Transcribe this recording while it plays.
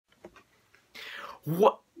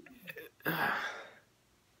What?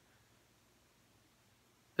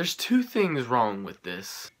 There's two things wrong with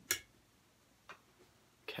this.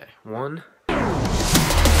 Okay, one.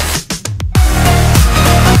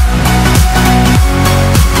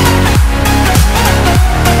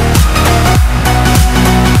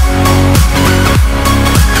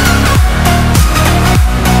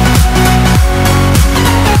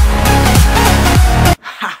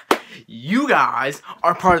 You guys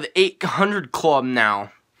are part of the 800 club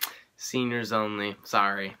now. Seniors only,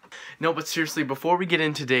 sorry. No, but seriously, before we get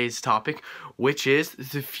into today's topic, which is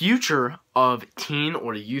the future of teen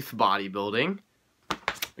or youth bodybuilding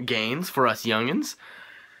gains for us youngins,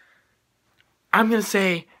 I'm gonna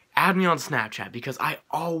say add me on Snapchat, because I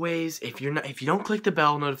always, if you don't click the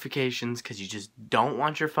bell notifications because you just don't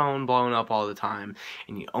want your phone blowing up all the time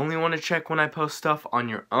and you only want to check when I post stuff on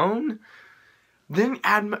your own, then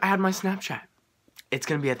add my Snapchat. It's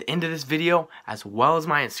going to be at the end of this video, as well as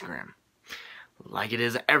my Instagram, like it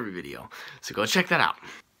is every video. So go check that out.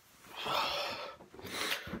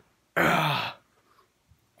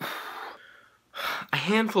 A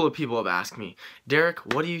handful of people have asked me,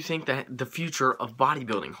 Derek, what do you think that the future of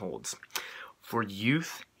bodybuilding holds for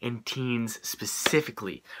youth and teens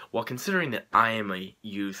specifically? Well, considering that I am a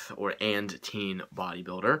youth and teen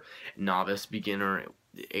bodybuilder, novice, beginner,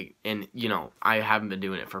 and you know, I haven't been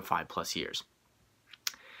doing it for 5+ years.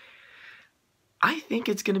 I think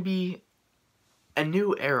it's going to be a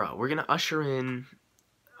new era. We're going to usher in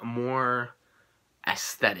more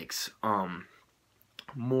aesthetics,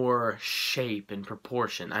 more shape and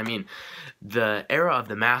proportion. I mean, the era of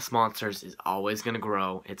the mass monsters is always going to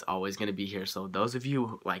grow. It's always going to be here. So those of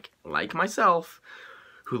you like myself,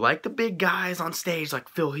 who like the big guys on stage, like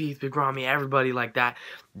Phil Heath, Big Ramy, everybody like that,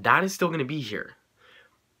 that is still going to be here.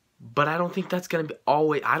 But I don't think that's gonna be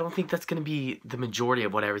I don't think that's gonna be the majority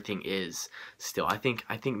of what everything is. Still, I think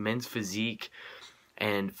men's physique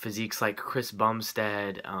and physiques like Chris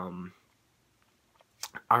Bumstead are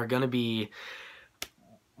gonna be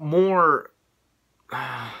more.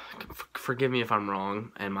 Forgive me if I'm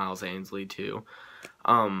wrong, and Miles Ainsley too.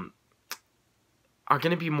 Are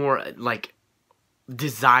gonna be more like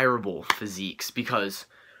desirable physiques, because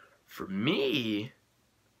for me,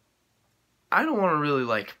 I don't want to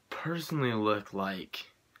really personally look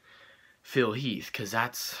like Phil Heath, because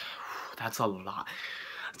that's a lot.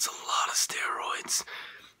 That's a lot of steroids.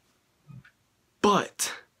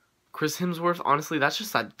 But Chris Hemsworth, honestly, that's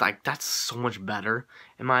just that's so much better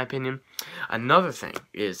in my opinion. Another thing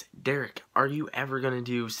is, Derek, are you ever gonna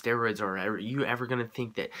do steroids, or are you ever gonna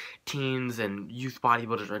think that teens and youth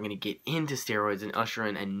bodybuilders are gonna get into steroids and usher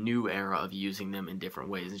in a new era of using them in different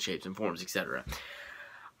ways and shapes and forms, etc.?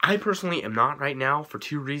 I personally am not right now, for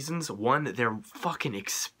two reasons. One, they're fucking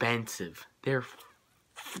expensive. They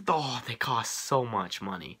cost so much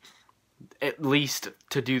money. At least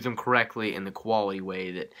to do them correctly in the quality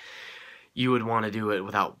way that you would want to do it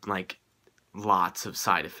without, lots of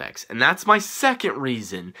side effects. And that's my second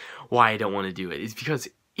reason why I don't want to do it, is because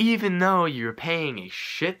even though you're paying a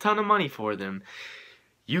shit ton of money for them,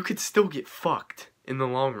 you could still get fucked in the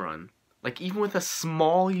long run. Even with a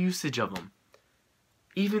small usage of them.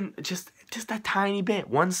 Even just a tiny bit,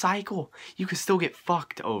 one cycle, you could still get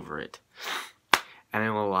fucked over it. And I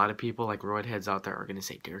know a lot of people, roid heads out there, are going to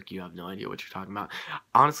say, Derek, you have no idea what you're talking about.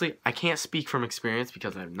 Honestly, I can't speak from experience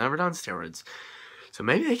because I've never done steroids. So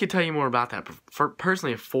maybe they could tell you more about that. But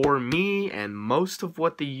personally, for me and most of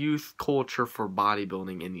what the youth culture for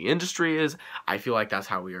bodybuilding in the industry is, I feel like that's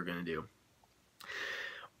how we are going to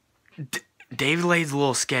do. David Lade's a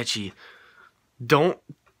little sketchy. Don't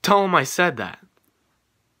tell him I said that.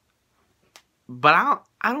 But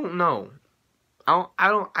I don't know.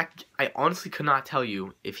 I honestly could not tell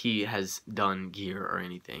you if he has done gear or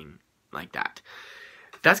anything like that.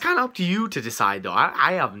 That's kind of up to you to decide, though.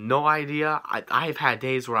 I have no idea. I've had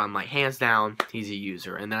days where I'm like, hands down, he's a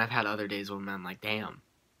user. And then I've had other days where I'm like, damn.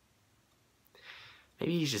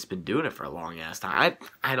 Maybe he's just been doing it for a long ass time.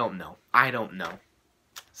 I don't know. I don't know.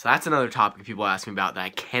 So that's another topic people ask me about that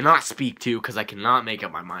I cannot speak to because I cannot make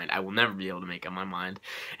up my mind. I will never be able to make up my mind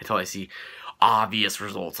until I see obvious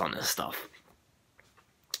results on this stuff.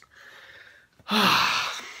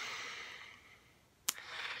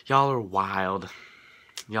 Y'all are wild.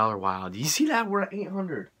 Y'all are wild. You see that? We're at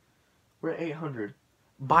 800. We're at 800.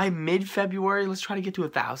 By mid-February, let's try to get to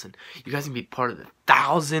 1,000. You guys can be part of the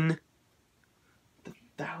 1,000. The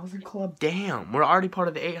 1,000 club? Damn. We're already part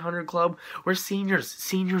of the 800 club. We're seniors.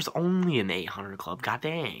 Seniors only in the 800 club. God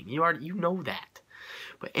dang. You know that.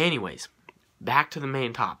 But anyways, back to the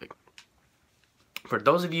main topic. For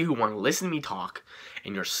those of you who want to listen to me talk,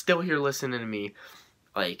 and you're still here listening to me,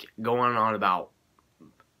 going on about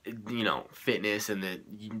you know, fitness and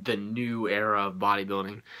the new era of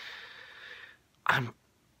bodybuilding, I'm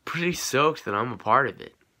pretty stoked that I'm a part of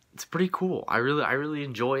it. It's pretty cool. I really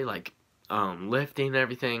enjoy like lifting and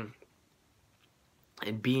everything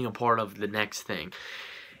and being a part of the next thing.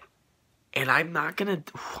 And I'm not gonna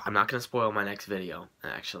spoil my next video,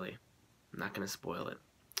 actually. I'm not gonna spoil it.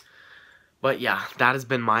 But yeah, that has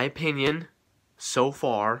been my opinion so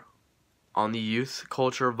far on the youth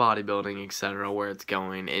culture of bodybuilding, etc., where it's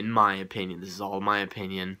going, in my opinion. This is all my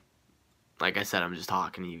opinion. Like I said, I'm just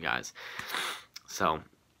talking to you guys. So,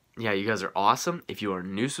 yeah, you guys are awesome. If you are a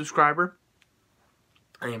new subscriber,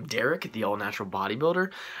 I am Derek, the all-natural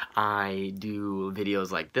bodybuilder. I do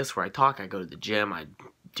videos like this where I talk, I go to the gym, I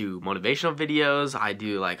do motivational videos, I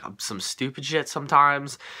do like some stupid shit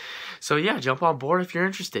sometimes. So yeah, jump on board if you're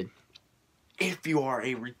interested. If you are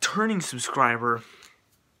a returning subscriber,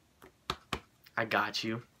 I got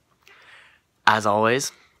you, as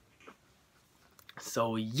always.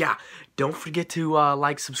 So yeah, don't forget to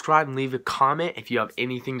like, subscribe, and leave a comment if you have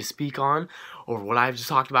anything to speak on or what I've just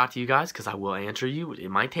talked about to you guys, because I will answer you. It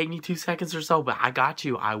might take me 2 seconds or so, but I got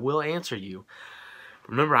you. I will answer you.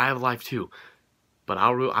 Remember, I have a life too, but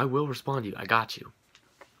I will respond to you. I got you.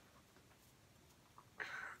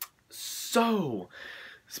 So,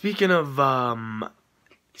 speaking of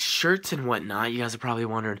shirts and whatnot, you guys are probably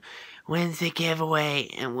wondering, when's the giveaway,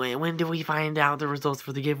 and when do we find out the results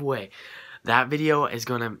for the giveaway? That video is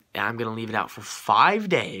I'm gonna leave it out for 5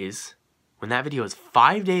 days. When that video is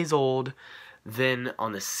 5 days old, then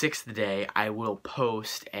on the 6th day, I will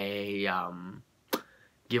post a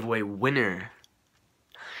giveaway winner.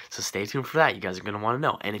 So stay tuned for that. You guys are gonna want to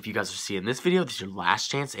know. And if you guys are seeing this video, this is your last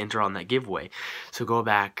chance to enter on that giveaway. So go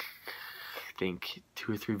back, I think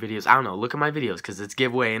 2 or 3 videos. I don't know. Look at my videos because it's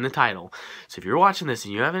giveaway in the title. So if you're watching this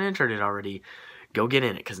and you haven't entered it already, go get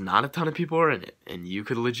in it, because not a ton of people are in it, and you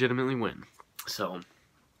could legitimately win. So,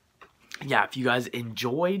 yeah, if you guys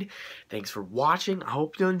enjoyed, thanks for watching. I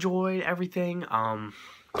hope you enjoyed everything. I'm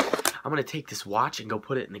going to take this watch and go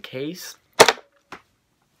put it in the case.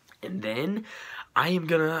 And then I am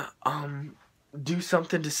going to do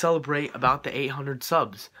something to celebrate about the 800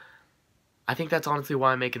 subs. I think that's honestly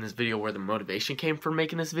why I'm making this video, where the motivation came for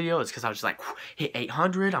making this video. It's because I was just like, hit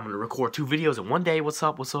 800, I'm going to record 2 videos in one day. What's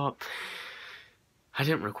up? What's up? I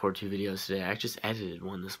didn't record 2 videos today. I just edited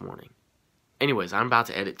one this morning. Anyways, I'm about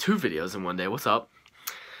to edit 2 videos in one day. What's up?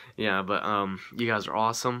 Yeah, but you guys are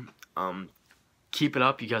awesome. Keep it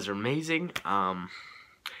up. You guys are amazing.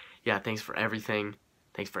 Yeah, thanks for everything.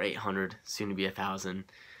 Thanks for 800, soon to be 1,000.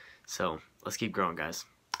 So let's keep growing, guys.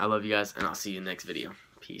 I love you guys, and I'll see you in the next video.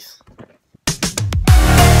 Peace.